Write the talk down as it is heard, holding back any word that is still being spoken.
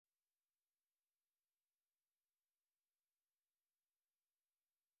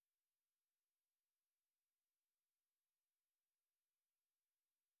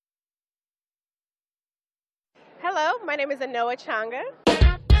Hello, my name is Anoa Changa.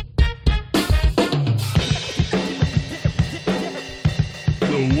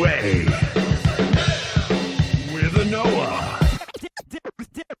 The Way with Anoa.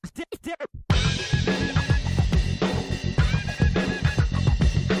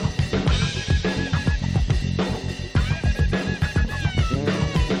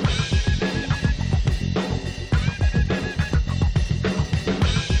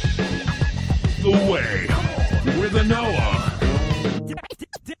 The Way with Anoa.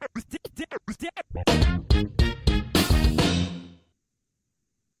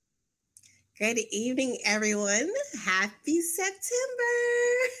 Good evening, everyone. Happy September.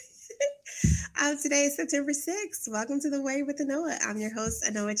 Today is September 6th. Welcome to The Way with Anoa. I'm your host,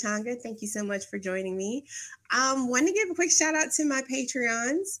 Anoa Changa. Thank you so much for joining me. Want to give a quick shout out to my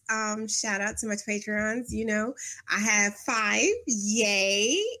Patreons. You know, I have 5.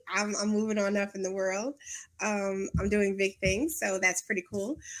 Yay. I'm moving on up in the world. I'm doing big things, so that's pretty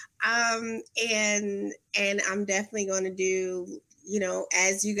cool. And I'm definitely going to do, you know,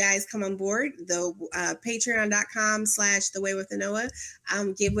 as you guys come on board, the patreon.com/The Way with Anoa,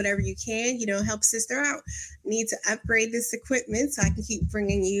 give whatever you can, you know, help sister out. Need to upgrade this equipment so I can keep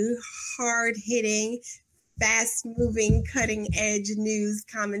bringing you hard hitting, fast moving, cutting edge news,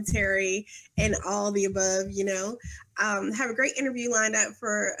 commentary, and all the above, you know. Have a great interview lined up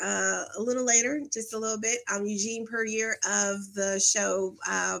for a little later, just a little bit. Eugene Puryear of the show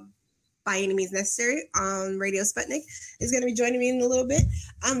By Any Means Necessary on Radio Sputnik is going to be joining me in a little bit.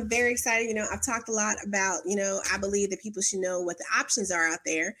 I'm very excited. You know, I've talked a lot about, you know, I believe that people should know what the options are out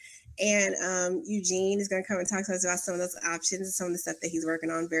there. And Eugene is going to come and talk to us about some of those options and some of the stuff that he's working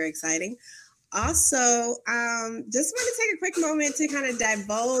on. Very exciting. Also, just want to take a quick moment to kind of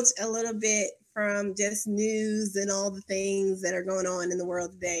divulge a little bit from just news and all the things that are going on in the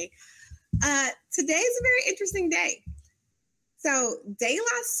world today. Today is a very interesting day. So De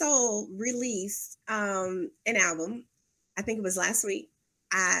La Soul released an album. I think it was last week.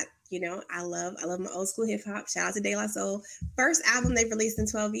 I love my old school hip hop. Shout out to De La Soul. First album they've released in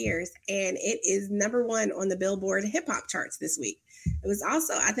 12 years, and it is number 1 on the Billboard hip hop charts this week. It was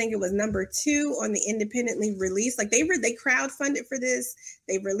also, I think it was number 2 on the independently released. Like they crowdfunded for this.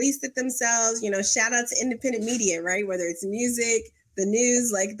 They released it themselves. You know, shout out to independent media, right? Whether it's music, the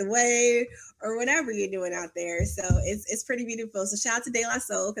news, like The Way, or whatever you're doing out there. So it's pretty beautiful. So shout out to De La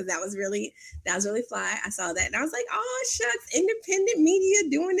Soul, because that was really fly. I saw that and I was like, oh shucks, independent media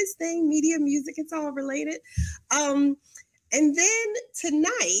doing this thing, media, music, it's all related. And then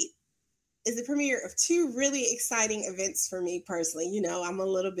tonight is the premiere of 2 really exciting events for me personally. You know, I'm a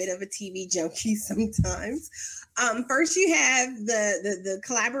little bit of a TV junkie sometimes. First, you have the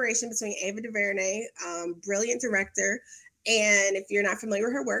collaboration between Ava DuVernay, brilliant director. And if you're not familiar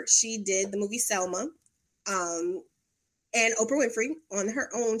with her work, she did the movie Selma. And Oprah Winfrey on her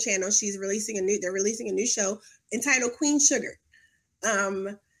own channel, they're releasing a new show entitled Queen Sugar.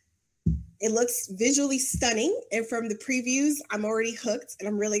 It looks visually stunning, and from the previews, I'm already hooked, and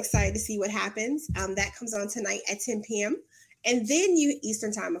I'm really excited to see what happens. That comes on tonight at 10 p.m. And then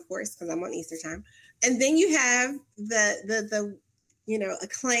Eastern time, of course, because I'm on Eastern time. And then you have the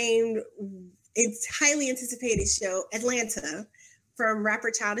acclaimed, it's highly anticipated show, Atlanta, from rapper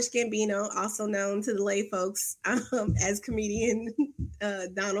Childish Gambino, also known to the lay folks as comedian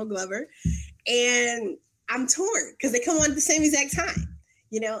Donald Glover. And I'm torn because they come on at the same exact time.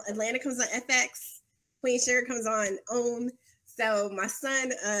 You know, Atlanta comes on FX, Queen Sugar comes on OWN. So my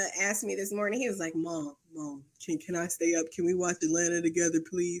son asked me this morning, he was like, Mom, can I stay up? Can we watch Atlanta together,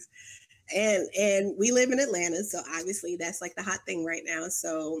 please? And we live in Atlanta, so obviously that's like the hot thing right now.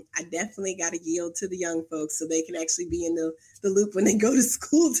 So I definitely got to yield to the young folks so they can actually be in the loop when they go to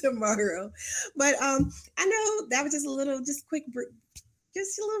school tomorrow. But I know that was just a little bit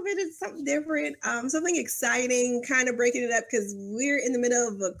of something different, something exciting, kind of breaking it up because we're in the middle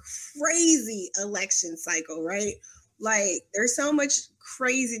of a crazy election cycle, right? Like there's so much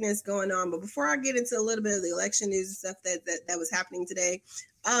craziness going on. But before I get into a little bit of the election news and stuff that was happening today,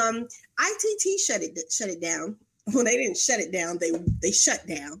 ITT shut it down. Well, they didn't shut it down. They shut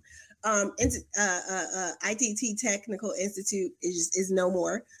down. ITT Technical Institute is no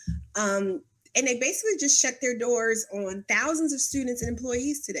more. And they basically just shut their doors on thousands of students and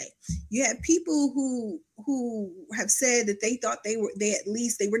employees today. You have people who have said that they thought they were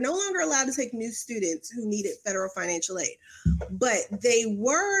no longer allowed to take new students who needed federal financial aid, but they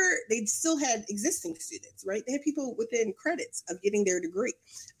still had existing students, right? They had people within credits of getting their degree,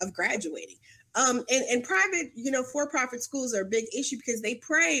 of graduating. And private, for-profit schools are a big issue because they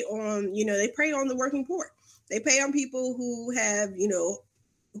prey on the working poor. They prey on people who have,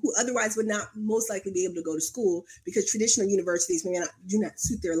 who otherwise would not most likely be able to go to school because traditional universities do not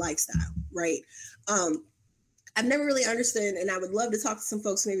suit their lifestyle, right? I've never really understood, and I would love to talk to some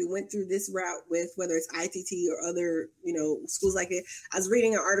folks who maybe went through this route with whether it's ITT or other, schools like it. I was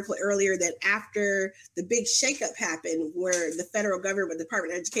reading an article earlier that after the big shakeup happened, where the federal government, the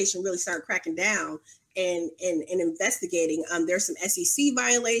Department of Education, really started cracking down and investigating. There's some SEC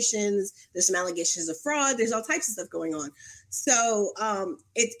violations. There's some allegations of fraud. There's all types of stuff going on. So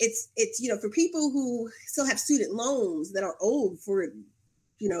it's for people who still have student loans that are owed for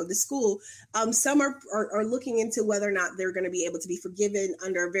the school, some are looking into whether or not they're going to be able to be forgiven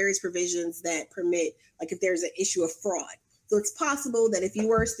under various provisions that permit, like if there's an issue of fraud. So it's possible that if you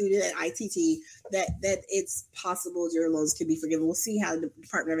were a student at ITT, that it's possible your loans could be forgiven. We'll see how the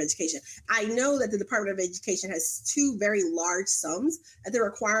Department of Education. I know that the Department of Education has two very large sums that they're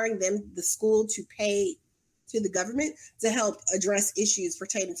requiring the school to pay to the government to help address issues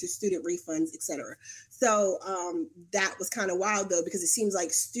pertaining to student refunds, et cetera. So that was kind of wild, though, because it seems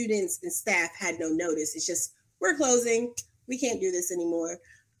like students and staff had no notice. It's just, we're closing. We can't do this anymore.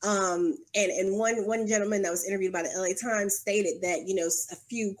 And one gentleman that was interviewed by the LA Times stated that, a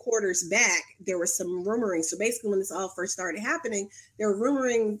few quarters back, there was some rumoring. So basically when this all first started happening, there were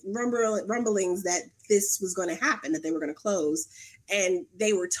rumblings that this was going to happen, that they were going to close. And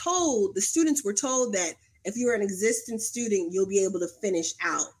the students were told that if you're an existing student, you'll be able to finish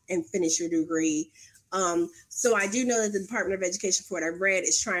out and finish your degree. So I do know that the Department of Education, for what I've read,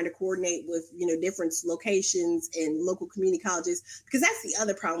 is trying to coordinate with, different locations and local community colleges, because that's the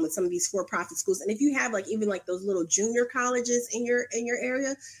other problem with some of these for-profit schools. And if you have even those little junior colleges in your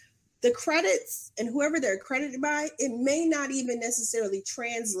area, the credits and whoever they're accredited by, it may not even necessarily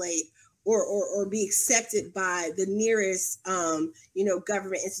translate or be accepted by the nearest,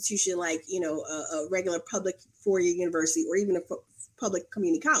 government institution, like, a regular public four-year university or even a public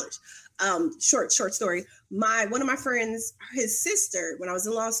community college. Short story. One of my friends, his sister, when I was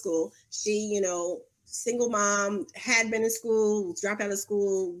in law school, she, single mom, had been in school, dropped out of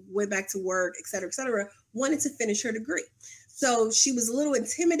school, went back to work, et cetera, wanted to finish her degree. So she was a little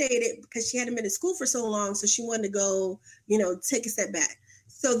intimidated because she hadn't been in school for so long. So she wanted to go, take a step back.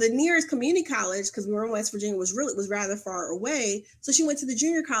 So the nearest community college, because we were in West Virginia, was rather far away. So she went to the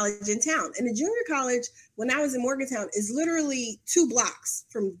junior college in town. And the junior college, when I was in Morgantown, is literally 2 blocks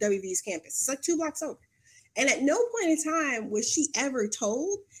from WVU's campus. It's like 2 blocks over. And at no point in time was she ever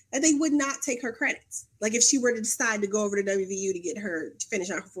told that they would not take her credits. Like if she were to decide to go over to WVU to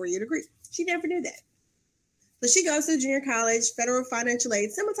finish out her 4-year degree. She never knew that. So she goes to junior college, federal financial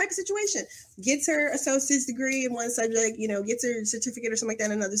aid, similar type of situation, gets her associate's degree in one subject, gets her certificate or something like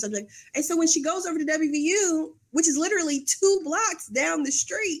that in another subject. And so when she goes over to WVU, which is literally 2 blocks down the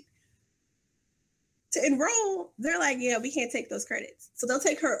street to enroll, they're like, yeah, we can't take those credits. So they'll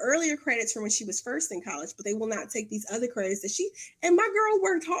take her earlier credits from when she was first in college, but they will not take these other credits and my girl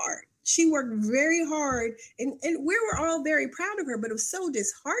worked hard. She worked very hard and we were all very proud of her, but it was so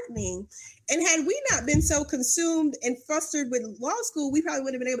disheartening. And had we not been so consumed and flustered with law school, we probably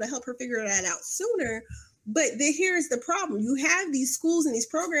would have been able to help her figure that out sooner. But here's the problem. You have these schools and these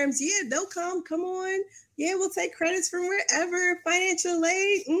programs. Yeah, they'll come on. Yeah, we'll take credits from wherever. Financial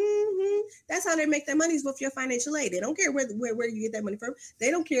aid. That's how they make their money, is with your financial aid. They don't care where you get that money from.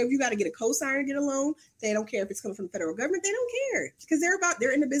 They don't care if you got to get a cosigner to get a loan. They don't care if it's coming from the federal government. They don't care because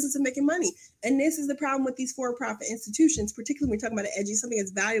they're in the business of making money. And this is the problem with these for-profit institutions, particularly when we're talking about something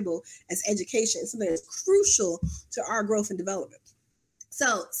as valuable as education, something that's crucial to our growth and development.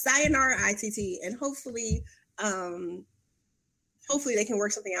 So sayonara ITT, and hopefully they can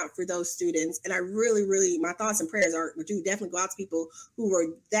work something out for those students. And I really, really, my thoughts and prayers do definitely go out to people who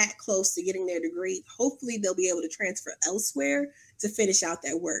were that close to getting their degree. Hopefully they'll be able to transfer elsewhere to finish out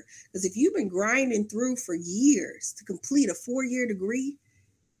that work. Because if you've been grinding through for years to complete a 4-year degree,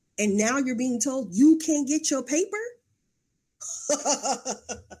 and now you're being told you can't get your paper,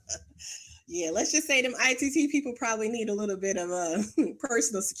 yeah, let's just say them ITT people probably need a little bit of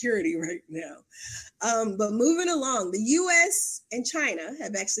personal security right now. But moving along, the U.S. and China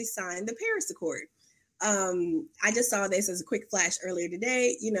have actually signed the Paris Accord. I just saw this as a quick flash earlier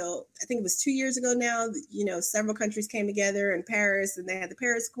today. I think it was 2 years ago now. Several countries came together in Paris and they had the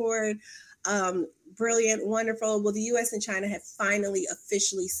Paris Accord. Brilliant, wonderful. Well, the U.S. and China have finally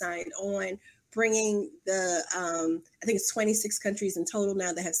officially signed on, bringing I think it's 26 countries in total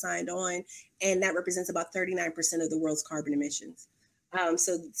now that have signed on, and that represents about 39% of the world's carbon emissions.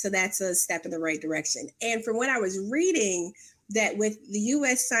 So that's a step in the right direction. And from what I was reading, that with the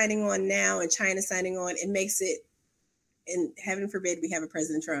U.S. signing on now and China signing on, it makes it, and heaven forbid we have a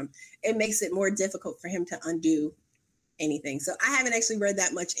President Trump, it makes it more difficult for him to undo anything. So I haven't actually read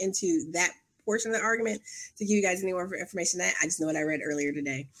that much into that portion of the argument to give you guys any more information than that. I just know what I read earlier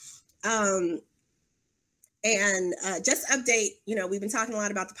today. And just update, we've been talking a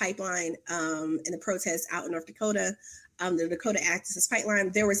lot about the pipeline and the protests out in North Dakota, the Dakota Access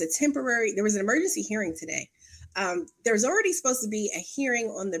Pipeline. There was an emergency hearing today. There was already supposed to be a hearing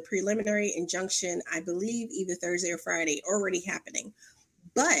on the preliminary injunction, I believe either Thursday or Friday, already happening.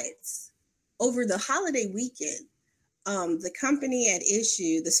 But over the holiday weekend, the company at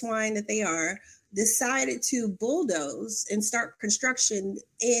issue, the swine that they are, decided to bulldoze and start construction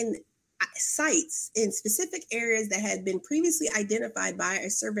in sites in specific areas that had been previously identified by a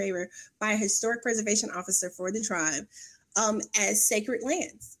surveyor, by a historic preservation officer for the tribe, as sacred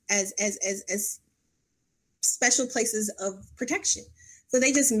lands, as special places of protection. So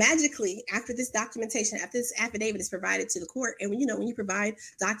they just magically, after this documentation, after this affidavit is provided to the court, and when you provide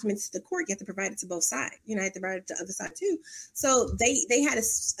documents to the court, you have to provide it to both sides. You have to provide it to the other side too. So they had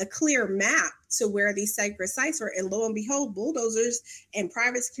a clear map to where these sacred sites were, and lo and behold, bulldozers and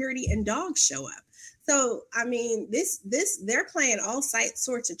private security and dogs show up. So I mean, they're playing all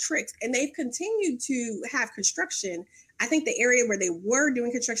sorts of tricks, and they've continued to have construction. I think the area where they were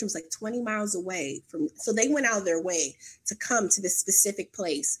doing construction was like 20 miles away from, so they went out of their way to come to this specific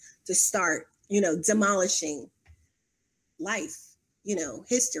place to start, demolishing life,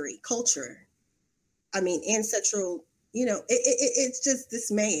 history, culture. I mean, ancestral, it's just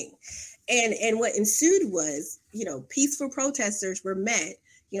dismaying. And what ensued was, peaceful protesters were met,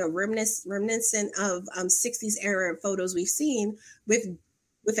 reminiscent of 60s era photos we've seen with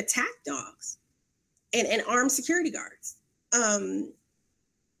attack dogs and armed security guards.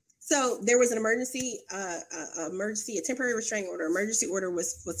 So there was an a temporary restraining order, emergency order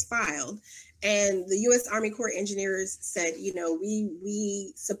was filed, and the U.S. Army Corps of Engineers said,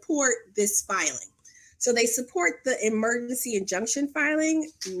 we support this filing. So they support the emergency injunction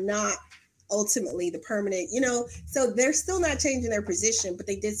filing, not ultimately the permanent, so they're still not changing their position, but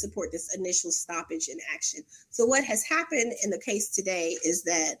they did support this initial stoppage in action. So what has happened in the case today is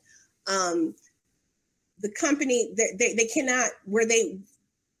that the company, they cannot,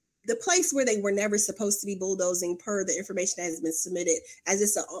 the place where they were never supposed to be bulldozing per the information that has been submitted, as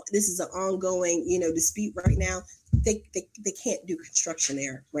this is an ongoing, dispute right now, they can't do construction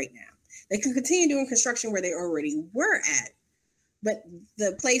there right now. They can continue doing construction where they already were at, but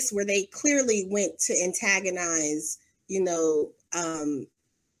the place where they clearly went to antagonize,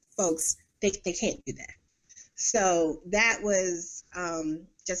 folks, they can't do that. So that was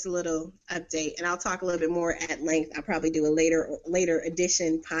just a little update, and I'll talk a little bit more at length. I'll probably do a later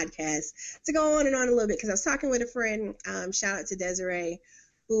edition podcast to go on and on a little bit, because I was talking with a friend, shout out to Desiree,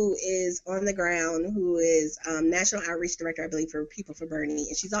 who is on the ground, who is National Outreach Director, I believe, for People for Bernie,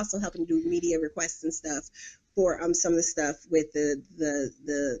 and she's also helping do media requests and stuff for some of the stuff with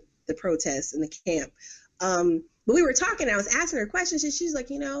the protests in the camp. But we were talking, I was asking her questions, and she's like,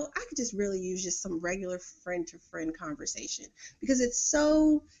 I could just really use just some regular friend-to-friend conversation, because it's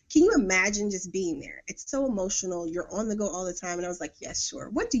so, can you imagine just being there? It's so emotional. You're on the go all the time. And I was like, yes, sure.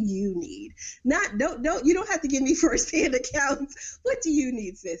 What do you need? You don't have to give me firsthand accounts. What do you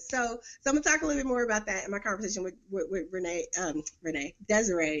need, sis? So I'm going to talk a little bit more about that in my conversation with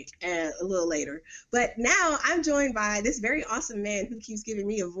Desiree, a little later. But now I'm joined by this very awesome man who keeps giving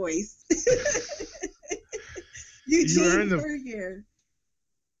me a voice. Eugene Berger.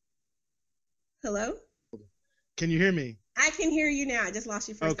 Hello? Can you hear me? I can hear you now. I just lost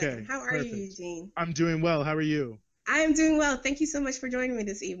you for a second. How are you, Eugene? I'm doing well. How are you? I am doing well. Thank you so much for joining me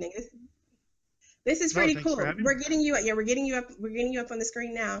this evening. This is pretty cool. We're getting you up. Yeah, we're getting you up on the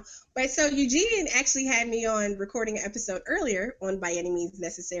screen now. But so Eugene actually had me on recording an episode earlier on By Any Means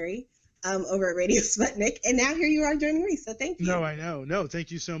Necessary. Over at Radio Sputnik, and now here you are joining me, so thank you. No, I know. No, thank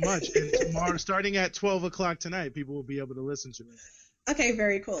you so much. And tomorrow, starting at 12 o'clock tonight, people will be able to listen to it. Okay,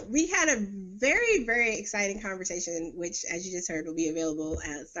 very cool. We had a very, very exciting conversation, which, as you just heard, will be available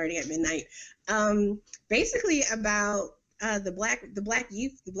starting at midnight. Basically about the black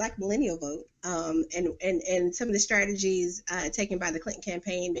youth, the black millennial vote, and some of the strategies taken by the Clinton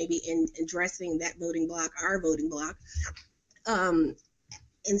campaign, maybe in addressing that voting bloc, our voting bloc.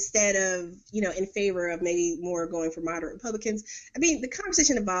 Instead of, in favor of maybe more going for moderate Republicans. I mean, the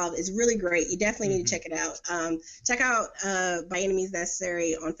conversation involved is really great. You definitely need to check it out. Check out By Any Means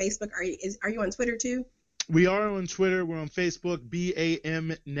Necessary on Facebook. Are you on Twitter too? We are on Twitter. We're on Facebook.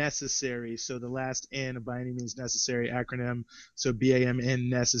 BAM Necessary. So the last N of By Any Means Necessary acronym. So BAMN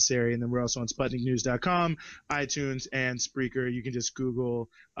Necessary. And then we're also on SputnikNews.com, iTunes, and Spreaker. You can just Google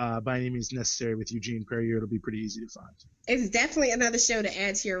By Any Means Necessary with Eugene Perrier. It'll be pretty easy to find. It's definitely another show to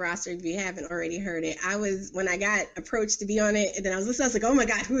add to your roster if you haven't already heard it. When I got approached to be on it, and then I was listening, I was like, oh my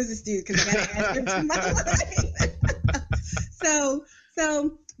God, who is this dude? Because I got to add him to my life.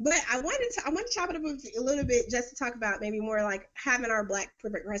 But I want to chop it up a little bit just to talk about maybe more like having our Black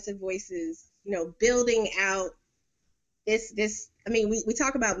progressive voices, building out this. I mean, we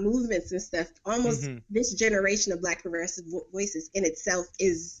talk about movements and stuff. Almost this generation of Black progressive voices in itself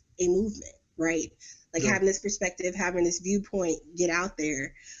is a movement, right? Like having this perspective, having this viewpoint get out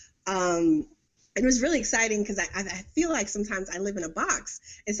there. It was really exciting because I feel like sometimes I live in a box.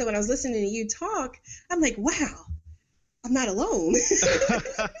 And so when I was listening to you talk, I'm like, wow, I'm not alone.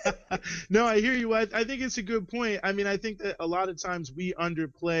 No, I hear you. I think it's a good point. I mean, I think that a lot of times we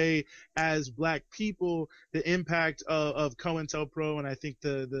underplay as Black people the impact of COINTELPRO, and I think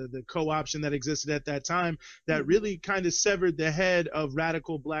the co-option that existed at that time that really kind of severed the head of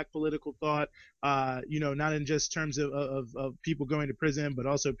radical Black political thought. Not in just terms of people going to prison, but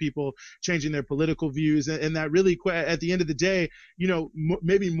also people changing their political views. And that really, at the end of the day,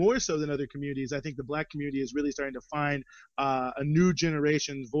 maybe more so than other communities, I think the Black community is really starting to find a new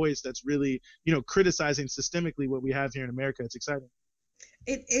generation's voice that's really, criticizing systemically what we have here in America. It's exciting.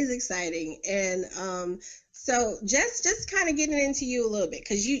 It is exciting. And so just kind of getting into you a little bit,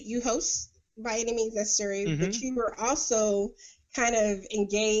 because you host By Any Means Necessary, but you were also kind of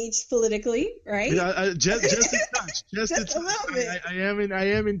engaged politically, right? Just a touch. Just a little bit. I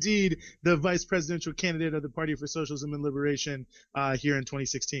am indeed the vice presidential candidate of the Party for Socialism and Liberation here in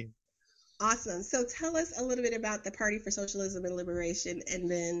 2016. Awesome. So tell us a little bit about the Party for Socialism and Liberation, and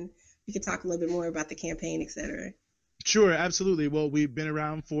then we can talk a little bit more about the campaign, et cetera. Sure, absolutely. Well, we've been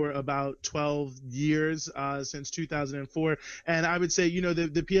around for about 12 years, since 2004. And I would say,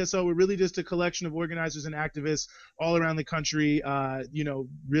 the PSO, we're really just a collection of organizers and activists all around the country,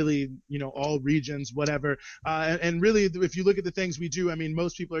 really, all regions, whatever. And really, if you look at the things we do, I mean,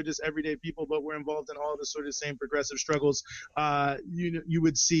 most people are just everyday people, but we're involved in all the sort of same progressive struggles, you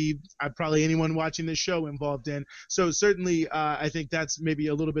would see probably anyone watching this show involved in. So certainly, I think that's maybe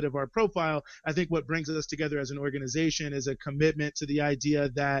a little bit of our profile. I think what brings us together as an organization is a commitment to the idea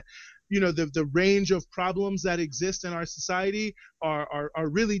that the range of problems that exist in our society are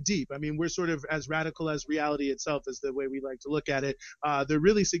really deep. I mean, we're sort of as radical as reality itself is the way we like to look at it. They're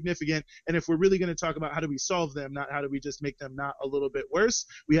really significant. And if we're really going to talk about how do we solve them, not how do we just make them not a little bit worse,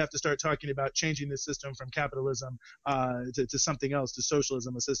 we have to start talking about changing the system from capitalism to something else, to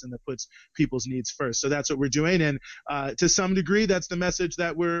socialism, a system that puts people's needs first. So that's what we're doing. And to some degree, that's the message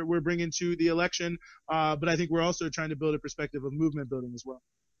that we're bringing to the election. But I think we're also trying to build a perspective of movement building as well.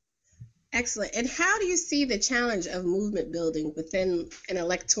 Excellent. And how do you see the challenge of movement building within an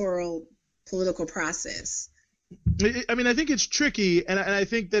electoral political process? I mean, I think it's tricky, and I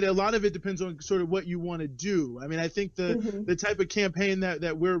think that a lot of it depends on sort of what you want to do. I mean, I think the type of campaign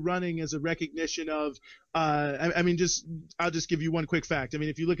that we're running is a recognition of, I'll just give you one quick fact. I mean,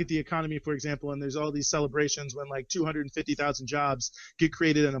 if you look at the economy, for example, and there's all these celebrations when like 250,000 jobs get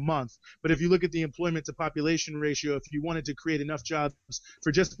created in a month. But if you look at the employment to population ratio, if you wanted to create enough jobs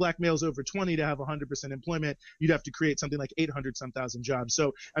for just Black males over 20 to have 100% employment, you'd have to create something like 800-some thousand jobs.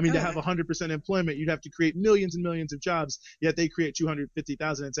 So, I mean, to have 100% employment, you'd have to create millions and millions of jobs, yet they create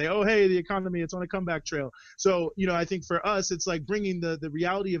 250,000 and say, oh, hey, the economy, it's on a comeback trail. So, I think for us, it's like bringing the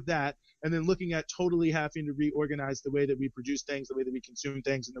reality of that and then looking at totally having to reorganize the way that we produce things, the way that we consume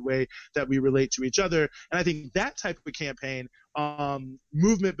things, and the way that we relate to each other. And I think that type of campaign,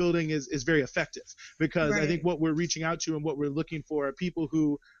 movement building is very effective because I think what we're reaching out to and what we're looking for are people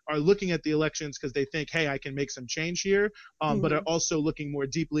who are looking at the elections because they think, hey, I can make some change here, but are also looking more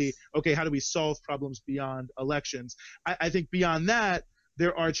deeply, okay, how do we solve problems beyond elections? I think beyond that,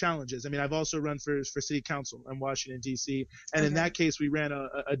 there are challenges. I mean, I've also run for city council in Washington, D.C. And in that case, we ran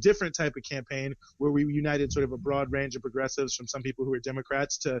a different type of campaign where we united sort of a broad range of progressives, from some people who were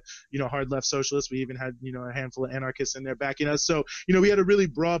Democrats to, hard left socialists. We even had, a handful of anarchists in there backing us. So, we had a really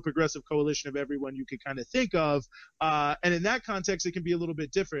broad progressive coalition of everyone you could kind of think of. And in that context, it can be a little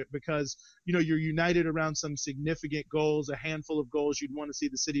bit different because, you're united around some significant goals, a handful of goals you'd want to see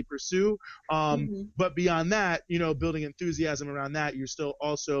the city pursue. But beyond that, building enthusiasm around that, you're still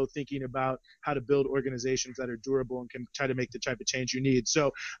also thinking about how to build organizations that are durable and can try to make the type of change you need.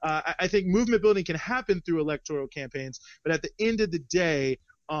 So I think movement building can happen through electoral campaigns, but at the end of the day,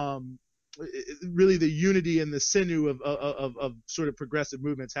 really the unity and the sinew of sort of progressive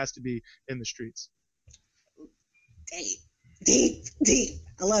movements has to be in the streets. deep, deep, deep.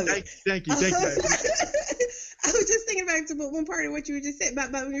 I love it. Thank you. I was just thinking back to one part of what you were just saying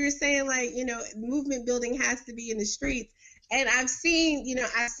about when you were saying, like, movement building has to be in the streets. And I've seen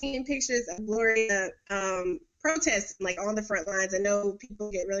pictures of Gloria protesting, like, on the front lines. I know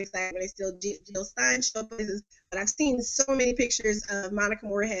people get really excited when they still Jill Stein show places, but I've seen so many pictures of Monica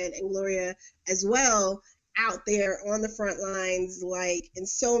Moorhead and Gloria as well out there on the front lines, like in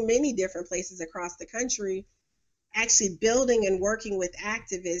so many different places across the country, actually building and working with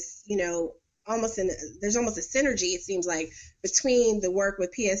activists, there's almost a synergy, it seems like, between the work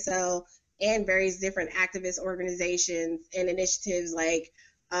with PSL and various different activist organizations and initiatives, like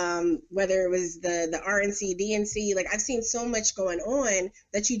whether it was the RNC, DNC. Like, I've seen so much going on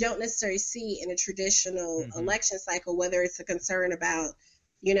that you don't necessarily see in a traditional election cycle, whether it's a concern about,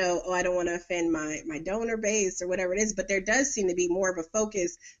 I don't want to offend my donor base or whatever it is, but there does seem to be more of a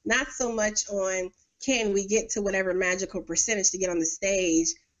focus, not so much on can we get to whatever magical percentage to get on the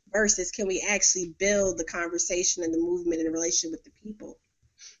stage versus can we actually build the conversation and the movement and the relationship with the people.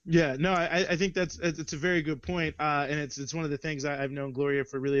 Yeah, no, I think it's a very good point, and it's one of the things I've known Gloria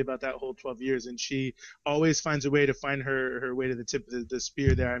for really about that whole 12 years, and she always finds a way to find her way to the tip of the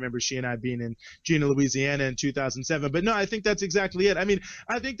spear there. I remember she and I being in Jena, Louisiana in 2007, but no, I think that's exactly it. I mean,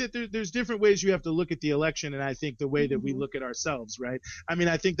 I think that there's different ways you have to look at the election, and I think the way that we look at ourselves, right? I mean,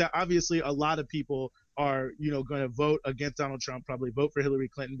 I think that obviously a lot of people are, going to vote against Donald Trump, probably vote for Hillary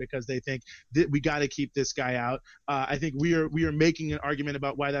Clinton because they think that we got to keep this guy out. I think we are making an argument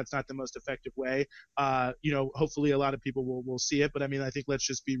about why that's not the most effective way. Hopefully a lot of people will see it, but I mean, I think let's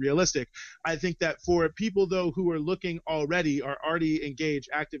just be realistic. I think that for people though who are already engaged,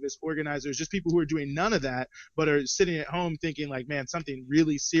 activists, organizers, just people who are doing none of that, but are sitting at home thinking like, man, something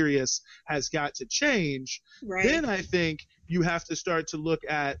really serious has got to change. Right. Then I think you have to start to look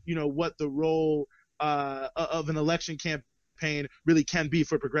at, what the role of an election campaign really can be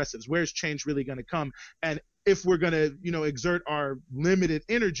for progressives. Where's change really going to come? And if we're going to, exert our limited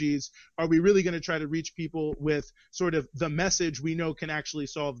energies, are we really going to try to reach people with sort of the message we know can actually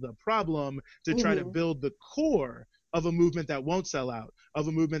solve the problem to try to build the core of a movement that won't sell out, of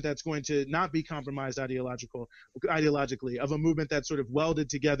a movement that's going to not be compromised ideologically, of a movement that's sort of welded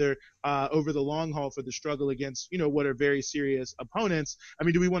together over the long haul for the struggle against, what are very serious opponents? I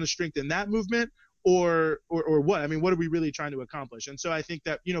mean, do we want to strengthen that movement? Or what? I mean, what are we really trying to accomplish? And so I think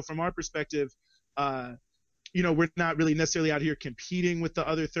that, from our perspective, we're not really necessarily out here competing with the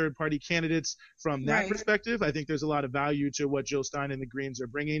other third-party candidates from that perspective. I think there's a lot of value to what Jill Stein and the Greens are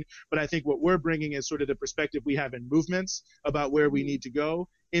bringing, but I think what we're bringing is sort of the perspective we have in movements about where we need to go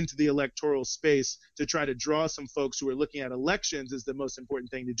into the electoral space to try to draw some folks who are looking at elections as the most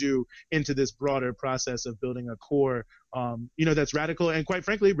important thing to do into this broader process of building a core, that's radical and, quite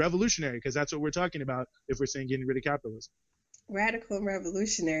frankly, revolutionary, because that's what we're talking about if we're saying getting rid of capitalism. Radical and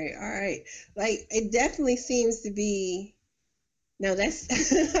revolutionary. All right. Like, it definitely seems to be. No, that's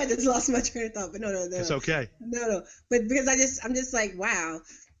I just lost my train of thought. But no. It's okay. No. But because I'm just like, wow.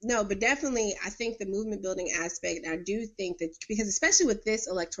 No, but definitely, I think the movement building aspect, I do think that, because especially with this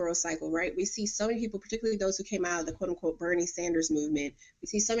electoral cycle, right, we see so many people, particularly those who came out of the quote unquote Bernie Sanders movement. We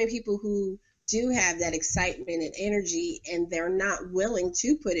see so many people who do have that excitement and energy, and they're not willing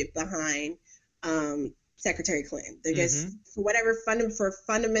to put it behind Secretary Clinton. They're just, for whatever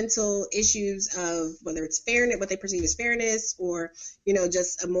fundamental issues of whether it's fairness, what they perceive as fairness, or,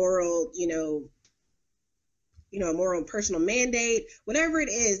 just a moral, a moral personal mandate, whatever it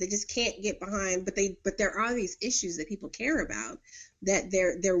is, they just can't get behind. But there are these issues that people care about that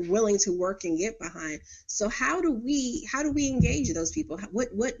they're willing to work and get behind. So how do we engage those people?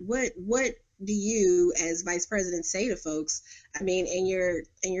 What do you as vice president say to folks, I mean, in your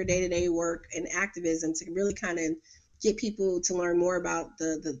day-to-day work and activism, to really kind of get people to learn more about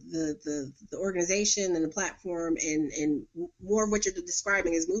the organization and the platform and more of what you're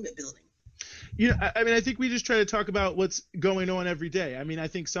describing as movement building? I mean, I think we just try to talk about what's going on every day. I mean, I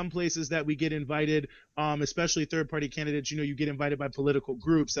think some places that we get invited, especially third-party candidates, you get invited by political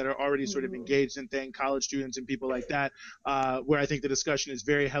groups that are already sort of engaged in things, college students and people like that, where I think the discussion is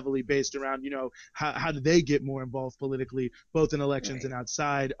very heavily based around, how do they get more involved politically, both in elections and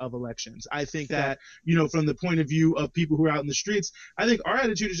outside of elections. I think that, from the point of view of people who are out in the streets, I think our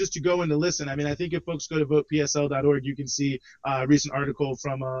attitude is just to go and to listen. I mean, I think if folks go to votepsl.org, you can see a recent article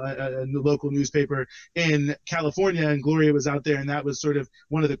from a local news newspaper in California, and Gloria was out there, and that was sort of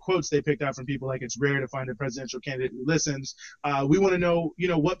one of the quotes they picked out from people, like, it's rare to find a presidential candidate who listens. We want to know,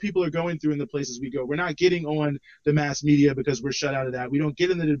 what people are going through in the places we go. We're not getting on the mass media because we're shut out of that. We don't get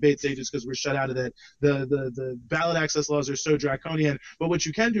in the debate stages because we're shut out of that. The ballot access laws are so draconian. But what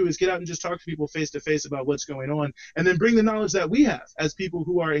you can do is get out and just talk to people face to face about what's going on, and then bring the knowledge that we have as people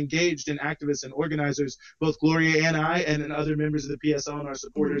who are engaged in activists and organizers, both Gloria and I, and other members of the PSL and our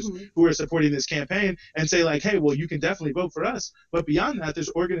supporters who are supporting this campaign, and say, like, hey, well, you can definitely vote for us. But beyond that,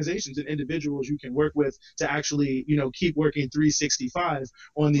 there's organizations and individuals you can work with to actually, keep working 365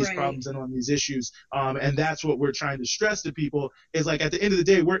 on these problems and on these issues. And that's what we're trying to stress to people is, like, at the end of the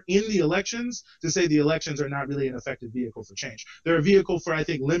day, we're in the elections to say the elections are not really an effective vehicle for change. They're a vehicle for, I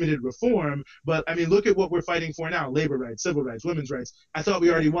think, limited reform. But, I mean, look at what we're fighting for now: labor rights, civil rights, women's rights. I thought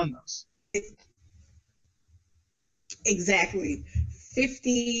we already won those. Exactly.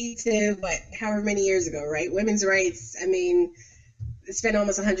 50 to however many years ago, right? Women's rights. I mean, it's been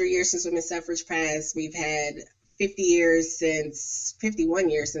almost 100 years since women's suffrage passed. We've had 51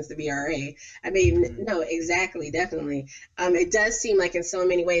 years since the VRA. I mean, no, exactly, definitely. It does seem like in so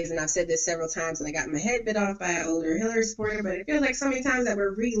many ways, and I've said this several times, and I got my head bit off by an older Hillary supporter, but it feels like so many times that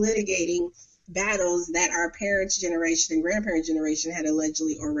we're relitigating battles that our parents' generation and grandparents' generation had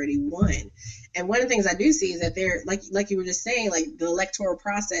allegedly already won. And one of the things I do see is that they're, like you were just saying, like, the electoral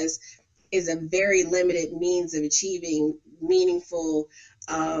process is a very limited means of achieving meaningful,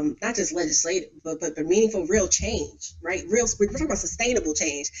 not just legislative, but meaningful real change, right? We're talking about sustainable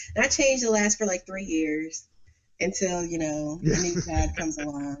change. Not change that lasts for like 3 years until, the new God comes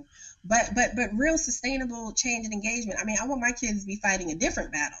along. But real sustainable change and engagement. I mean, I want my kids to be fighting a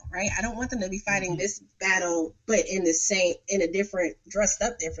different battle, right? I don't want them to be fighting this battle, but in a different, dressed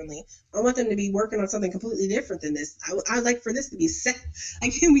up differently. I want them to be working on something completely different than this. I'd like for this to be set.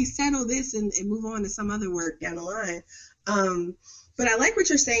 Like, can we settle this and move on to some other work down the line? But I like what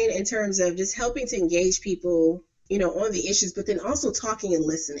you're saying in terms of just helping to engage people, on the issues, but then also talking and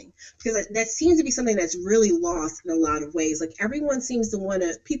listening, because that seems to be something that's really lost in a lot of ways. Like, everyone seems to want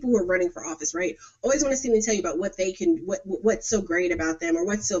to, people who are running for office, right, always want to seem to tell you about what they can, what's so great about them or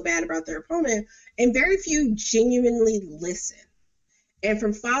what's so bad about their opponent, and very few genuinely listen. And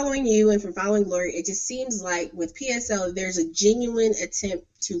from following you and from following Gloria, it just seems like with PSL, there's a genuine attempt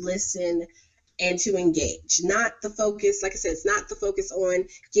to listen and to engage. Not the focus, like I said, it's not the focus on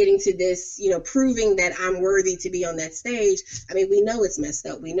getting to this, proving that I'm worthy to be on that stage. I mean, we know it's messed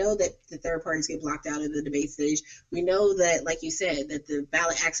up. We know that the third parties get blocked out of the debate stage. We know that, like you said, that the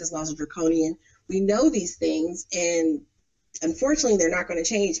ballot access laws are draconian. We know these things, and unfortunately, they're not going to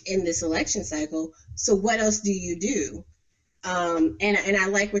change in this election cycle. So what else do you do? And I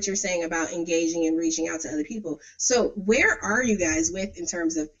like what you're saying about engaging and reaching out to other people. So where are you guys with, in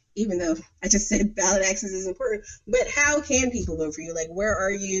terms of, even though I just said ballot access is important, but how can people vote for you? Like, where are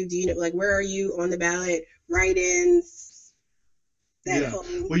you? Do you know, like, where are you on the ballot? Write-ins?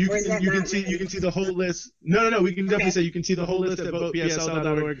 Well, you can see the whole list. No. We can definitely say you can see the whole list at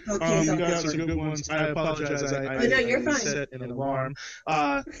votepsl.org. We got some good ones. I apologize. You're fine. Set an alarm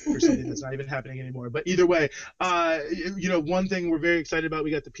for something that's not even happening anymore. But either way, one thing we're very excited about.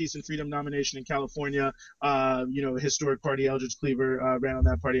 We got the Peace and Freedom nomination in California. Historic party, Eldridge Cleaver ran on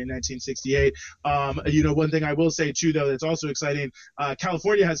that party in 1968. One thing I will say too, though, that's also exciting.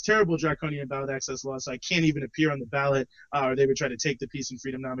 California has terrible draconian ballot access laws, so I can't even appear on the ballot, or they would try to take the Peace and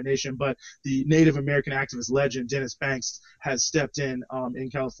Freedom nomination. But the Native American activist legend Dennis Banks has stepped in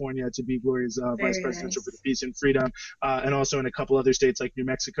California to be Gloria's vice presidential for the Peace and Freedom, and also in a couple other states like New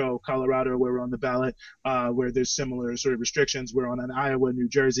Mexico, Colorado, where we're on the ballot, where there's similar sort of restrictions. We're on in Iowa, New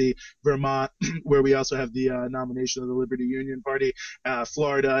Jersey, Vermont, where we also have the nomination of the Liberty Union Party,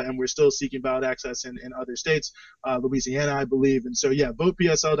 Florida, and we're still seeking ballot access in other states, Louisiana, I believe. And so,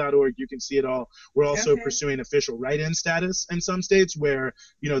 votepsl.org, you can see it all. We're also pursuing official write-in status in some states where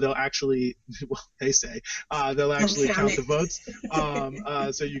they'll actually, they say they'll actually count the votes,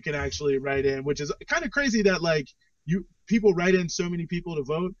 so you can actually write in, which is kind of crazy that people write in so many people to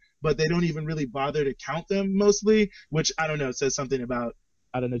vote, but they don't even really bother to count them mostly, which I don't know, it says something about,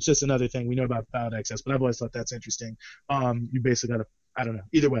 I don't know, it's just another thing we know about ballot access, but I've always thought that's interesting. You basically got to, I don't know,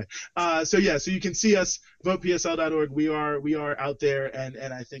 either way. So you can see us, votepsl.org. We are out there,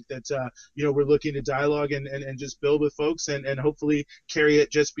 and I think that, we're looking to dialogue and just build with folks and hopefully carry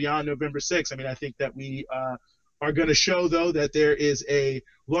it just beyond November 6th. I mean, I think that we are going to show, though, that there is a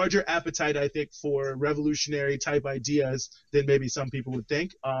larger appetite, I think, for revolutionary type ideas than maybe some people would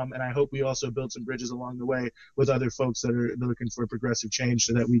think. And I hope we also build some bridges along the way with other folks that are looking for progressive change,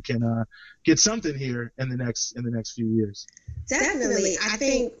 so that we can get something here in the next few years. Definitely. I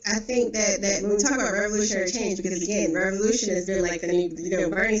think that when we talk about revolutionary change, because again, revolution has been like the new,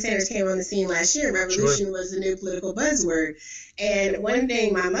 Bernie Sanders came on the scene last year. Revolution was the new political buzzword. And one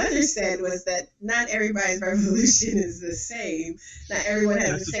thing my mother said was that not everybody's revolution is the same. Not everyone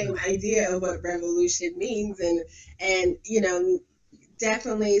has the same idea of what revolution means. And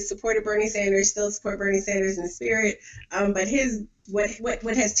definitely supported Bernie Sanders, still support Bernie Sanders in the spirit. But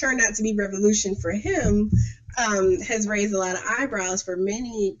what has turned out to be revolution for him has raised a lot of eyebrows for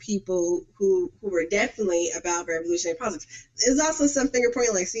many people who were definitely about revolutionary politics. There's also some finger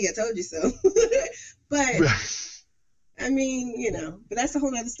pointing like, see, I told you so. But I mean, but that's a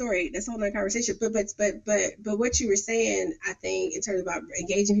whole other story. That's a whole other conversation. But what you were saying, I think, in terms about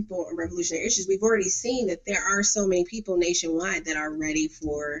engaging people on revolutionary issues, we've already seen that there are so many people nationwide that are ready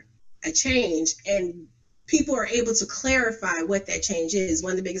for a change, and people are able to clarify what that change is.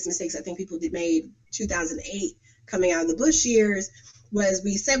 One of the biggest mistakes I think people made 2008 coming out of the Bush years was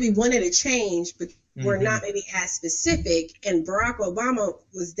we said we wanted a change, but we're not maybe as specific. And Barack Obama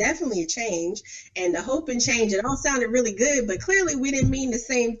was definitely a change, and the hope and change, it all sounded really good, but clearly we didn't mean the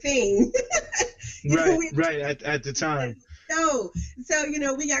same thing. Right, at the time. No. So,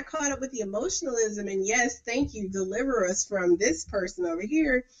 we got caught up with the emotionalism, and yes, thank you, deliver us from this person over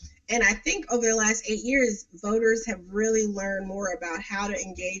here. And I think over the last 8 years, voters have really learned more about how to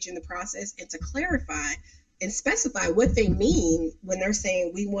engage in the process and to clarify and specify what they mean when they're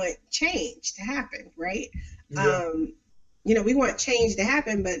saying we want change to happen, right? Yeah. We want change to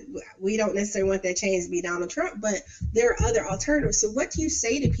happen, but we don't necessarily want that change to be Donald Trump, but there are other alternatives. So what do you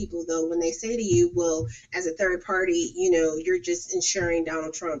say to people, though, when they say to you, well, as a third party, you're just ensuring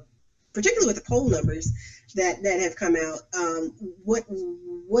Donald Trump, particularly with the poll numbers that have come out,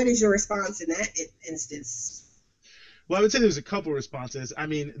 what is your response in that instance? Well, I would say there's a couple responses. I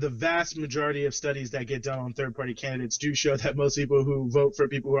mean, the vast majority of studies that get done on third-party candidates do show that most people who vote for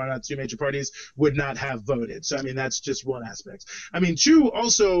people who are not two major parties would not have voted. So, I mean, that's just one aspect. I mean, two,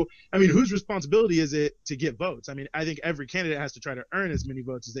 also, whose responsibility is it to get votes? I mean, I think every candidate has to try to earn as many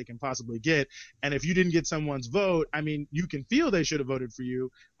votes as they can possibly get. And if you didn't get someone's vote, I mean, you can feel they should have voted for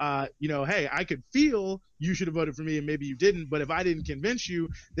you. Hey, I could feel you should have voted for me and maybe you didn't, but if I didn't convince you,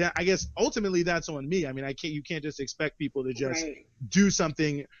 then I guess ultimately that's on me. I mean, you can't just expect people to just do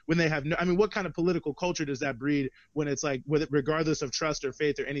something when they have what kind of political culture does that breed when it's like, regardless of trust or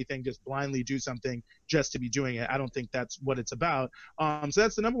faith or anything, just blindly do something just to be doing it? I don't think that's what it's about. So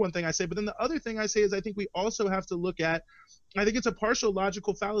that's the number one thing I say. But then the other thing I say is I think we also have to look at, I think it's a partial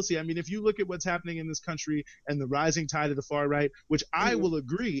logical fallacy. I mean, if you look at what's happening in this country and the rising tide of the far right, which I will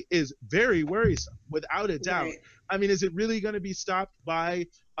agree is very worrisome, without a doubt. Right. I mean, is it really going to be stopped by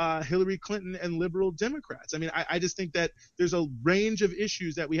Hillary Clinton and liberal Democrats? I mean, I just think that there's a range of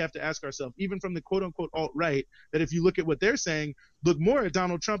issues that we have to ask ourselves, even from the quote unquote alt-right, that if you look at what they're saying, look more at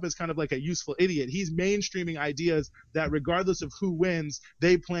Donald Trump as kind of like a useful idiot. He's mainstreaming ideas that regardless of who wins,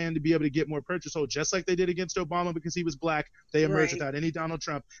 they plan to be able to get more purchase hold, just like they did against Obama because he was black. They emerged without any Donald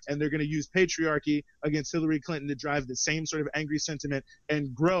Trump, and they're going to use patriarchy against Hillary Clinton to drive the same sort of angry sentiment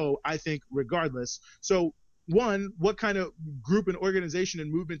and grow, I think, regardless. So one, what kind of group and organization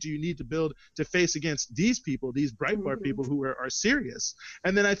and movement do you need to build to face against these people, these Breitbart people who are serious?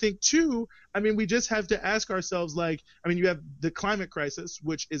 And then I think two, we just have to ask ourselves, you have the climate crisis,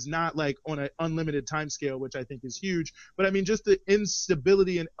 which is not like on an unlimited time scale, which I think is huge, but just the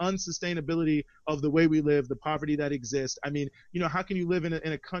instability and unsustainability of the way we live, the poverty that exists. How can you live in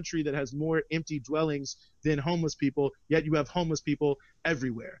a country that has more empty dwellings than homeless people, yet you have homeless people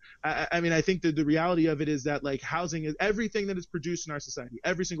everywhere? I think that the reality of it is that housing is everything that is produced in our society.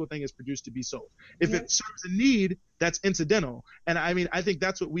 Every single thing is produced to be sold. If it serves a need, that's incidental. And I think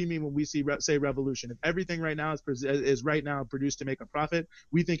that's what we mean when we say revolution. If everything right now is right now produced to make a profit,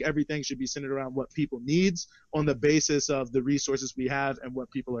 we think everything should be centered around what people needs on the basis of the resources we have and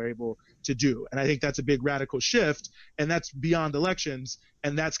what people are able to do. And I think that's a big radical shift, and that's beyond elections.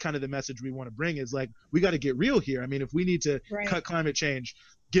 And that's kind of the message we want to bring is we got to get real here. If we need to cut climate change,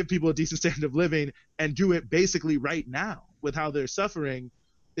 give people a decent standard of living, and do it basically right now with how they're suffering,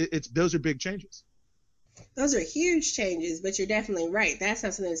 those are big changes. Those are huge changes, but you're definitely right. That's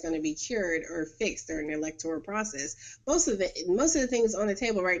not something that's going to be cured or fixed during the electoral process. Most of the things on the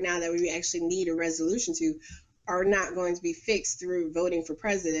table right now that we actually need a resolution to are not going to be fixed through voting for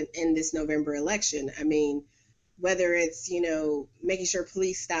president in this November election. Whether it's, making sure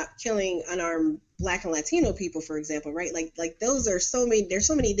police stop killing unarmed Black and Latino people, for example, right? Like those are so many. There's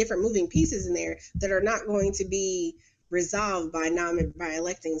so many different moving pieces in there that are not going to be resolved by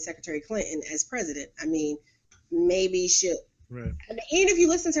electing Secretary Clinton as president. I mean, maybe she'll. Right. And if you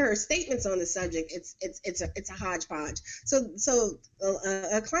listen to her statements on the subject, it's a hodgepodge. So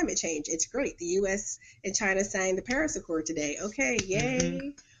climate change, it's great. The U.S. and China signed the Paris Accord today. Okay, yay. Mm-hmm.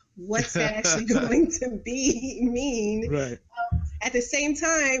 What's that actually going to mean? Right. At the same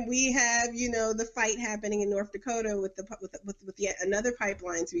time, we have the fight happening in North Dakota with yet another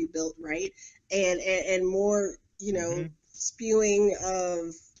pipeline to be built, right? And more spewing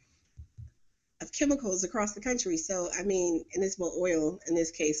of chemicals across the country. So I mean, and it's oil in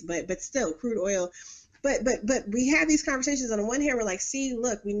this case, but still crude oil. But we have these conversations. On the one hand, we're like, see,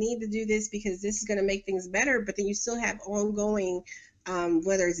 look, we need to do this because this is going to make things better. But then you still have ongoing,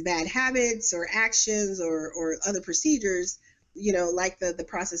 whether it's bad habits or actions or other procedures, like the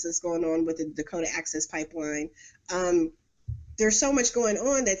process that's going on with the Dakota Access Pipeline. There's so much going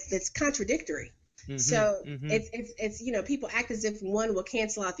on that's contradictory. Mm-hmm, so it's people act as if one will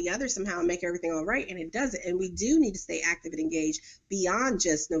cancel out the other somehow and make everything all right, and it doesn't. And we do need to stay active and engaged beyond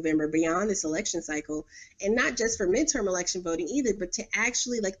just November, beyond this election cycle, and not just for midterm election voting either, but to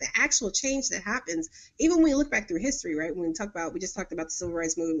actually the actual change that happens. Even when we look back through history, right? When we just talked about the civil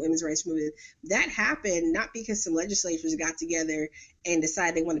rights movement, women's rights movement, that happened not because some legislatures got together and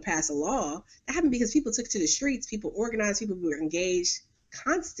decided they wanted to pass a law. That happened because people took to the streets, people organized, people were engaged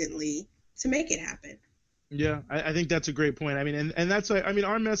constantly to make it happen. Yeah, I think that's a great point. I mean, and that's like, I mean,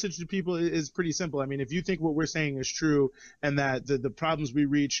 our message to people is pretty simple. I mean, if you think what we're saying is true and that the problems we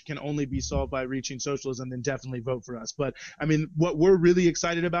reach can only be solved by reaching socialism, then definitely vote for us. But I mean, what we're really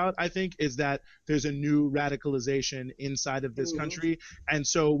excited about, I think, is that there's a new radicalization inside of this country. And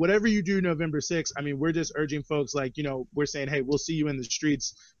so whatever you do November 6th, I mean, we're just urging folks we're saying, hey, we'll see you in the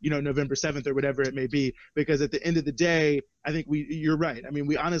streets, November 7th or whatever it may be, because at the end of the day, I think you're right. I mean,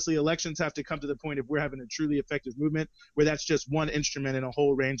 we honestly, elections have to come to the point if we're having a truly effective movement where that's just one instrument in a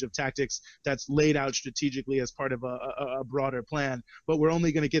whole range of tactics that's laid out strategically as part of a broader plan. But we're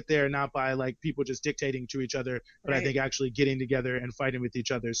only going to get there not by people just dictating to each other, but right. I think actually getting together and fighting with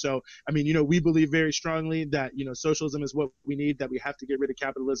each other. So, I mean, we believe very strongly that, socialism is what we need, that we have to get rid of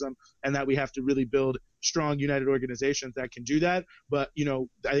capitalism, and that we have to really build strong, united organizations that can do that. But,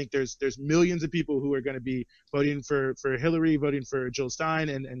 I think there's millions of people who are going to be voting for Hillary, voting for Jill Stein,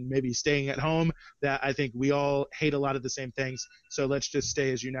 and maybe staying at home, that I think we all hate a lot of the same things. So let's just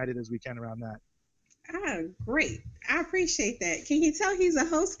stay as united as we can around that. Oh, great. I appreciate that. Can you tell he's a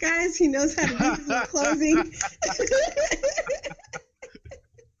host, guys? He knows how to do the closing.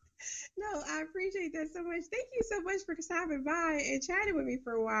 No, I appreciate that so much. Thank you so much for stopping by and chatting with me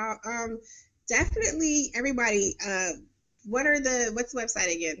for a while. Definitely, everybody, what's the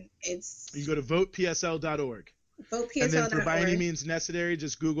website again? You can go to votepsl.org. VotePSL.org. And then for By Any Means Necessary,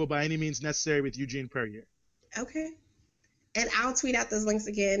 just Google By Any Means Necessary with Eugene Puryear. Okay. And I'll tweet out those links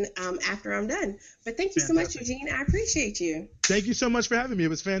again after I'm done. But thank you so much, Eugene. I appreciate you. Thank you so much for having me. It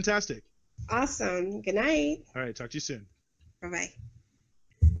was fantastic. Awesome. Good night. All right. Talk to you soon. Bye-bye.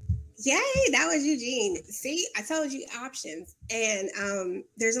 Yay, that was Eugene. See, I told you options. And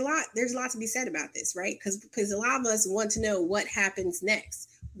there's a lot to be said about this, right? Because a lot of us want to know what happens next.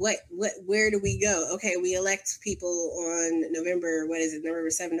 Where do we go? Okay, we elect people on November 7th,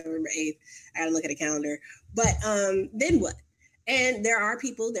 November 8th. I gotta look at a calendar. But then what? And there are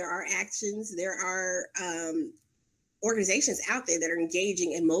people, there are actions, there are organizations out there that are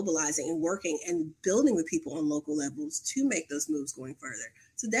engaging and mobilizing and working and building with people on local levels to make those moves going further.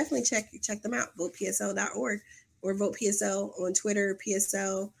 So definitely check them out, votepsl.org or VotePSL on Twitter,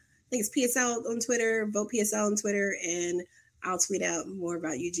 PSL. I think it's PSL on Twitter, VotePSL on Twitter, and I'll tweet out more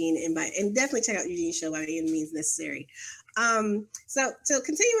about Eugene and definitely check out Eugene's show By Any Means Necessary. So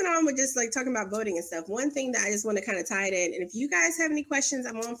continuing on with just talking about voting and stuff, one thing that I just want to kind of tie it in, and if you guys have any questions,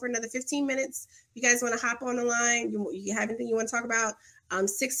 I'm on for another 15 minutes. If you guys want to hop on the line, you have anything you want to talk about,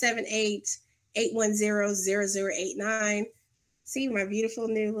 678-810-0089. See my beautiful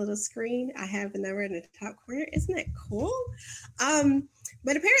new little screen? I have the number in the top corner. Isn't that cool?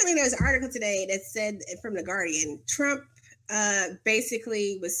 But apparently there's an article today that said from The Guardian, Trump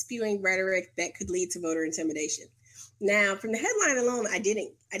basically was spewing rhetoric that could lead to voter intimidation. Now, from the headline alone, I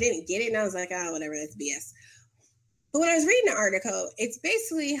didn't get it, and I was like, oh, whatever, that's BS. But when I was reading the article, it's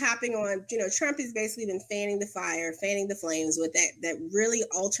basically hopping on, Trump has basically been fanning the fire, fanning the flames with that really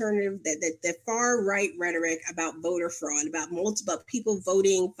alternative, that far right rhetoric about voter fraud, about multiple people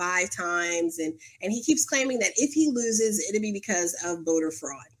voting 5 times, and he keeps claiming that if he loses, it'll be because of voter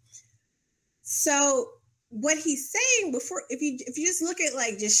fraud. So what he's saying before, if you just look at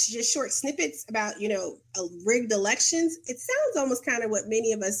like just short snippets about rigged elections, it sounds almost kind of what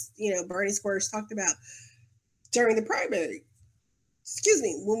many of us Bernie supporters talked about during the primary. Excuse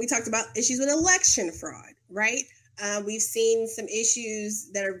me, when we talked about issues with election fraud, right? We've seen some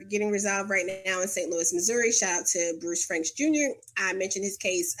issues that are getting resolved right now in St. Louis, Missouri. Shout out to Bruce Franks Jr. I mentioned his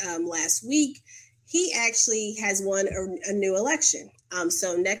case last week. He actually has won a new election.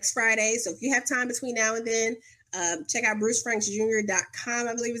 So next Friday, so if you have time between now and then, check out brucefranksjr.com,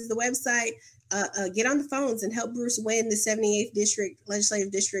 I believe is the website. Get on the phones and help Bruce win the 78th district,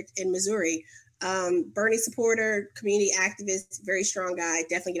 legislative district in Missouri. Bernie supporter, community activist, very strong guy.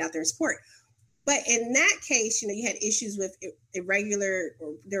 Definitely get out there and support. But in that case, you had issues with there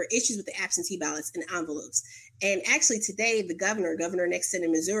were issues with the absentee ballots and envelopes. And actually today, the Governor Nixon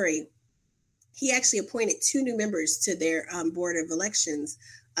in Missouri, he actually appointed 2 new members to their Board of Elections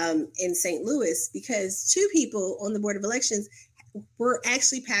in St. Louis, because 2 people on the Board of Elections were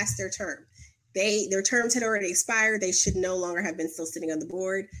actually past their term. Their terms had already expired. They should no longer have been still sitting on the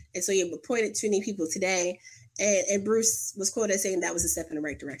board. And so he appointed 2 new people today. And Bruce was quoted as saying that was a step in the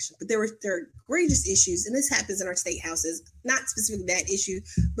right direction. But there are egregious issues, and this happens in our state houses, not specifically that issue,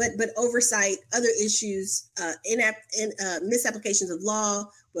 but oversight, other issues, misapplications of law,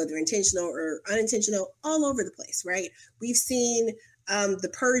 whether intentional or unintentional, all over the place, right? We've seen the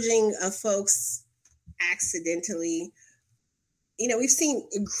purging of folks accidentally. We've seen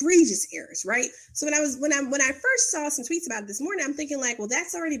egregious errors, right? So when I first saw some tweets about it this morning, I'm thinking like, well,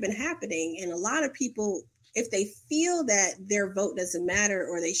 that's already been happening, and a lot of people, if they feel that their vote doesn't matter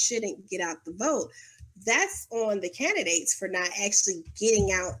or they shouldn't get out the vote, that's on the candidates for not actually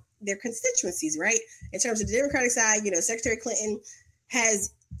getting out their constituencies, right? In terms of the Democratic side, Secretary Clinton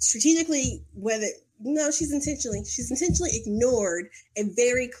has strategically, she's intentionally ignored a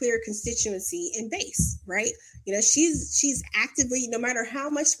very clear constituency and base, right? She's actively, no matter how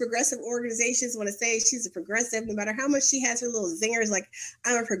much progressive organizations want to say she's a progressive, no matter how much she has her little zingers, like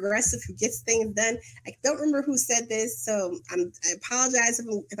I'm a progressive who gets things done. I don't remember who said this, so I apologize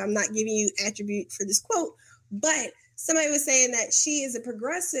if I'm not giving you attribute for this quote, but somebody was saying that she is a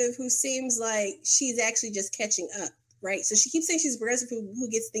progressive who seems like she's actually just catching up. Right. So she keeps saying she's a progressive who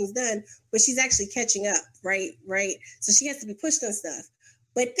gets things done, but she's actually catching up. Right. So she has to be pushed on stuff.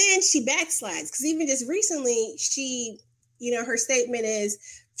 But then she backslides, because even just recently, she, her statement is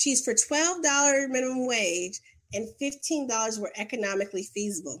she's for $12 minimum wage and $15 were economically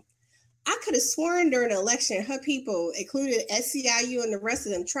feasible. I could have sworn during the election, her people, including SCIU and the rest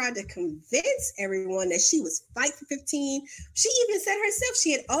of them, tried to convince everyone that she was fight for 15. She even said herself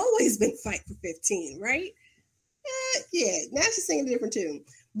she had always been fight for 15. Right. Yeah, now she's singing a different tune.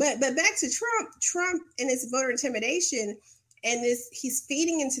 But back to Trump and his voter intimidation, and he's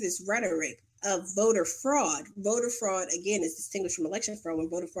feeding into this rhetoric of voter fraud. Voter fraud, again, is distinguished from election fraud when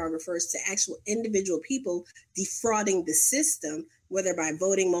voter fraud refers to actual individual people defrauding the system, whether by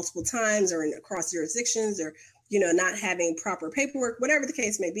voting multiple times or across jurisdictions or, not having proper paperwork, whatever the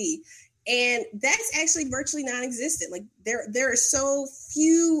case may be. And that's actually virtually non-existent. Like there are so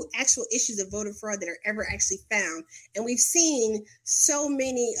few actual issues of voter fraud that are ever actually found. And we've seen so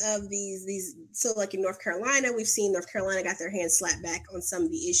many of these. So like in North Carolina, we've seen North Carolina got their hands slapped back on some of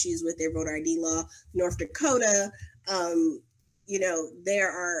the issues with their voter ID law. North Dakota,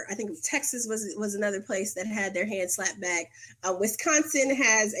 there are, I think Texas was another place that had their hands slapped back. Wisconsin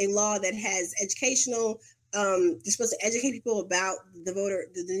has a law that has educational. They're supposed to educate people about the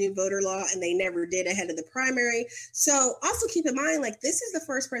new voter law, and they never did ahead of the primary. So also keep in mind, like, this is the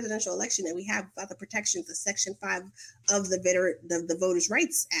first presidential election that we have without the protections of Section 5 of the Voters'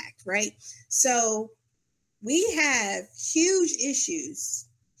 Rights Act, right? So we have huge issues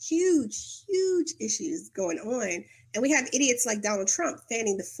going on, and we have idiots like Donald Trump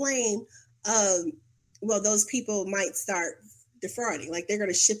fanning the flame of, those people might start defrauding. Like, they're going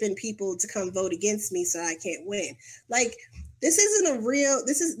to ship in people to come vote against me so I can't win. Like, this isn't a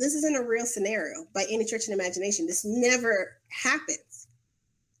real scenario by any stretch of imagination. This never happens.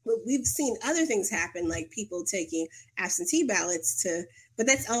 But we've seen other things happen, like people taking absentee ballots but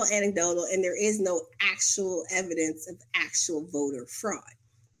that's all anecdotal, and there is no actual evidence of actual voter fraud,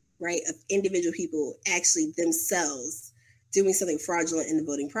 right? Of individual people actually themselves doing something fraudulent in the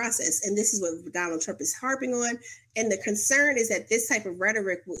voting process. And this is what Donald Trump is harping on. And the concern is that this type of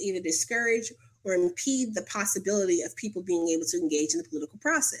rhetoric will either discourage or impede the possibility of people being able to engage in the political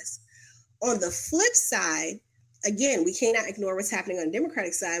process. On the flip side, again, we cannot ignore what's happening on the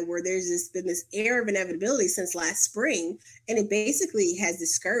Democratic side, where there's been this air of inevitability since last spring, and it basically has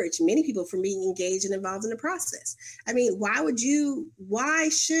discouraged many people from being engaged and involved in the process. I mean, why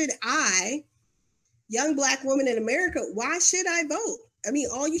should I young Black woman in America, why should I vote? I mean,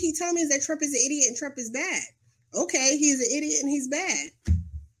 all you keep telling me is that Trump is an idiot and Trump is bad. Okay, he's an idiot and he's bad.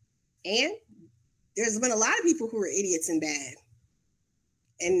 And there's been a lot of people who are idiots and bad.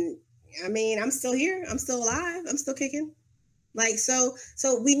 And I mean, I'm still here. I'm still alive. I'm still kicking. Like, so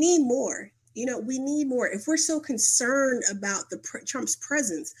we need more. You know, we need more. If we're so concerned about Trump's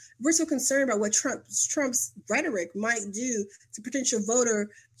presence, if we're so concerned about what Trump's rhetoric might do to potential voter,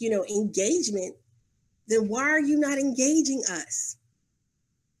 engagement, then why are you not engaging us?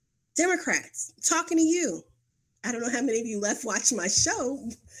 Democrats, talking to you. I don't know how many of you left watching my show,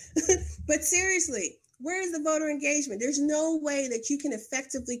 but seriously, where is the voter engagement? There's no way that you can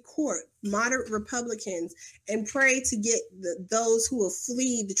effectively court moderate Republicans and pray to get those who will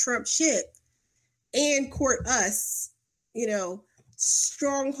flee the Trump ship and court us,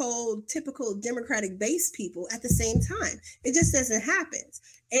 stronghold, typical Democratic base people at the same time. It just doesn't happen.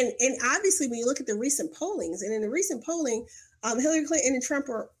 And obviously, when you look at the recent pollings, and in the recent polling, Hillary Clinton and Trump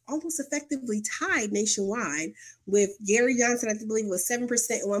are almost effectively tied nationwide, with Gary Johnson, I believe, was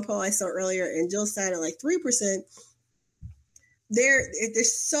 7% in one poll I saw earlier, and Jill Stein at like 3%.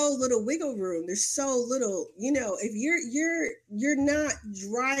 There's so little wiggle room. There's so little, if you're not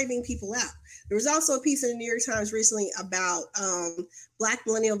driving people out. There was also a piece in the New York Times recently about Black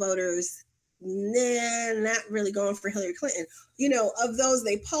millennial voters not really going for Hillary Clinton. Of those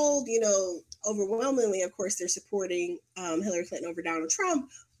they polled, overwhelmingly, of course, they're supporting Hillary Clinton over Donald Trump.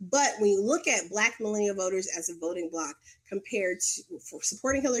 But when you look at Black millennial voters as a voting bloc compared to for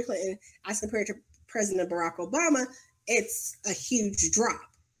supporting Hillary Clinton as compared to President Barack Obama, it's a huge drop,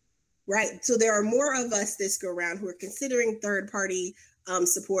 right? So there are more of us this go around who are considering third party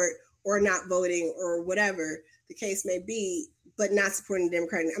support or not voting or whatever the case may be, but not supporting the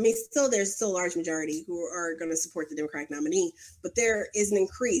Democratic. I mean, there's still a large majority who are going to support the Democratic nominee, but there is an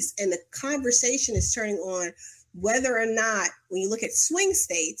increase, and the conversation is turning on whether or not, when you look at swing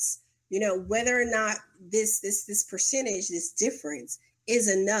states, whether or not this percentage, this difference is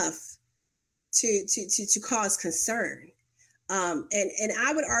enough to cause concern. And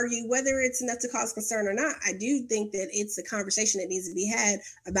I would argue whether it's enough to cause concern or not, I do think that it's a conversation that needs to be had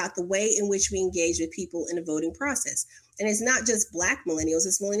about the way in which we engage with people in the voting process. And it's not just Black millennials,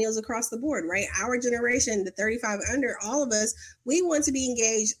 it's millennials across the board, right? Our generation, the 35 under, all of us, we want to be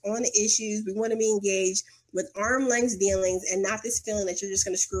engaged on the issues. We want to be engaged with arm's length dealings and not this feeling that you're just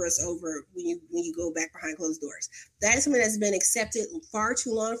going to screw us over when you go back behind closed doors. That is something that's been accepted far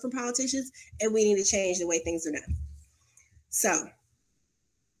too long from politicians, and we need to change the way things are done. So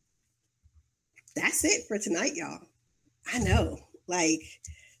that's it for tonight, y'all. I know, like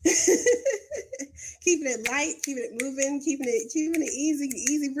keeping it light, keeping it moving, keeping it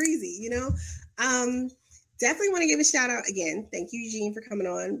easy breezy, Definitely want to give a shout out again. Thank you, Eugene, for coming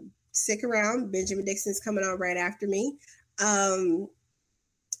on. Stick around. Benjamin Dixon's coming on right after me. And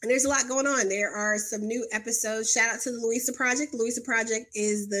there's a lot going on. There are some new episodes. Shout out to the Louisa Project. The Louisa Project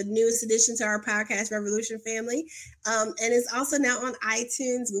is the newest addition to our podcast Revolution family. And it's also now on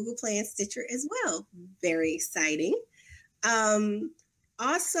iTunes, Google Play, and Stitcher as well. Very exciting.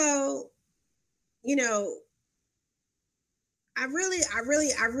 Also, I really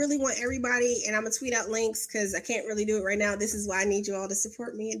want everybody, and I'm gonna tweet out links because I can't really do it right now. This is why I need you all to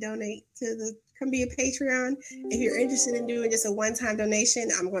support me and donate to come be a Patreon. If you're interested in doing just a one-time donation,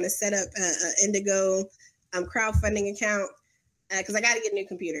 I'm going to set up an Indigo crowdfunding account because I got to get a new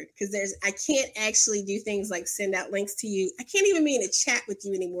computer because I can't actually do things like send out links to you. I can't even be in a chat with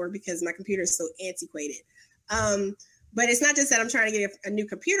you anymore because my computer is so antiquated. But it's not just that I'm trying to get a new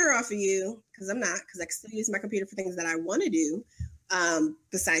computer off of you, because I'm not, because I can still use my computer for things that I want to do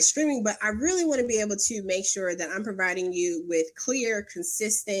besides streaming. But I really want to be able to make sure that I'm providing you with clear,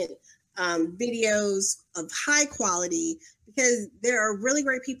 consistent videos of high quality, because there are really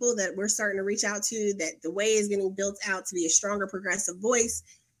great people that we're starting to reach out to, that the way is getting built out to be a stronger progressive voice.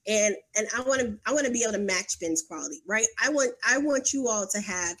 And I want to be able to match Ben's quality, right? I want you all to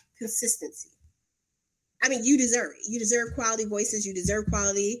have consistency. I mean, you deserve it. You deserve quality voices. You deserve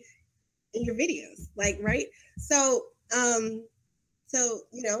quality in your videos, like, right? So, if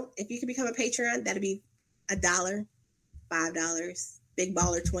you can become a Patreon, that'd be $1, $5, big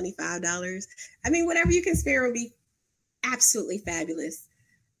baller, $25. I mean, whatever you can spare will be absolutely fabulous.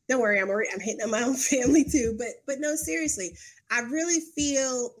 Don't worry, I'm hitting on my own family too. But no, seriously, I really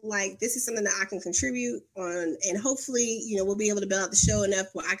feel like this is something that I can contribute on, and hopefully, we'll be able to build out the show enough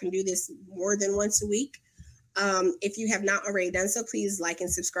where I can do this more than once a week. If you have not already done so, please like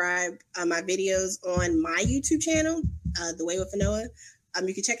and subscribe my videos on my YouTube channel, The Way with Anoa.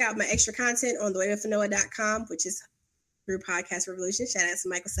 You can check out my extra content on thewaywithanoa.com, which is through Podcast Revolution. Shout out to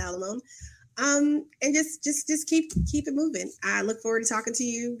Michael Salomon. And just keep it moving. I look forward to talking to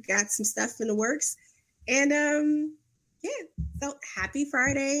you. Got some stuff in the works. And yeah, so happy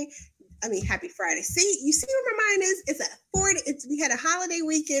Friday. Happy Friday. See, you see where my mind is? We had a holiday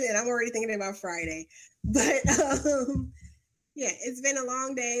weekend and I'm already thinking about Friday. But yeah, it's been a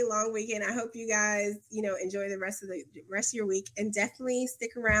long day, long weekend. I hope you guys, enjoy the rest of your week and definitely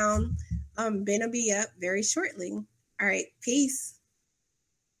stick around. Ben will be up very shortly. All right, peace.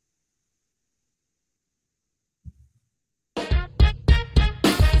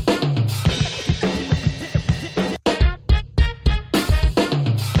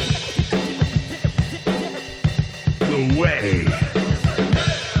 The Way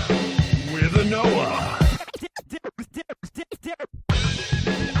with Anoa.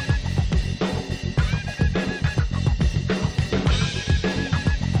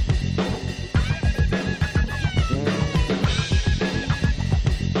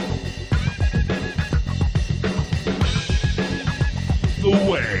 The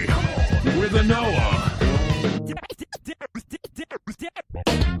Way with Anoa.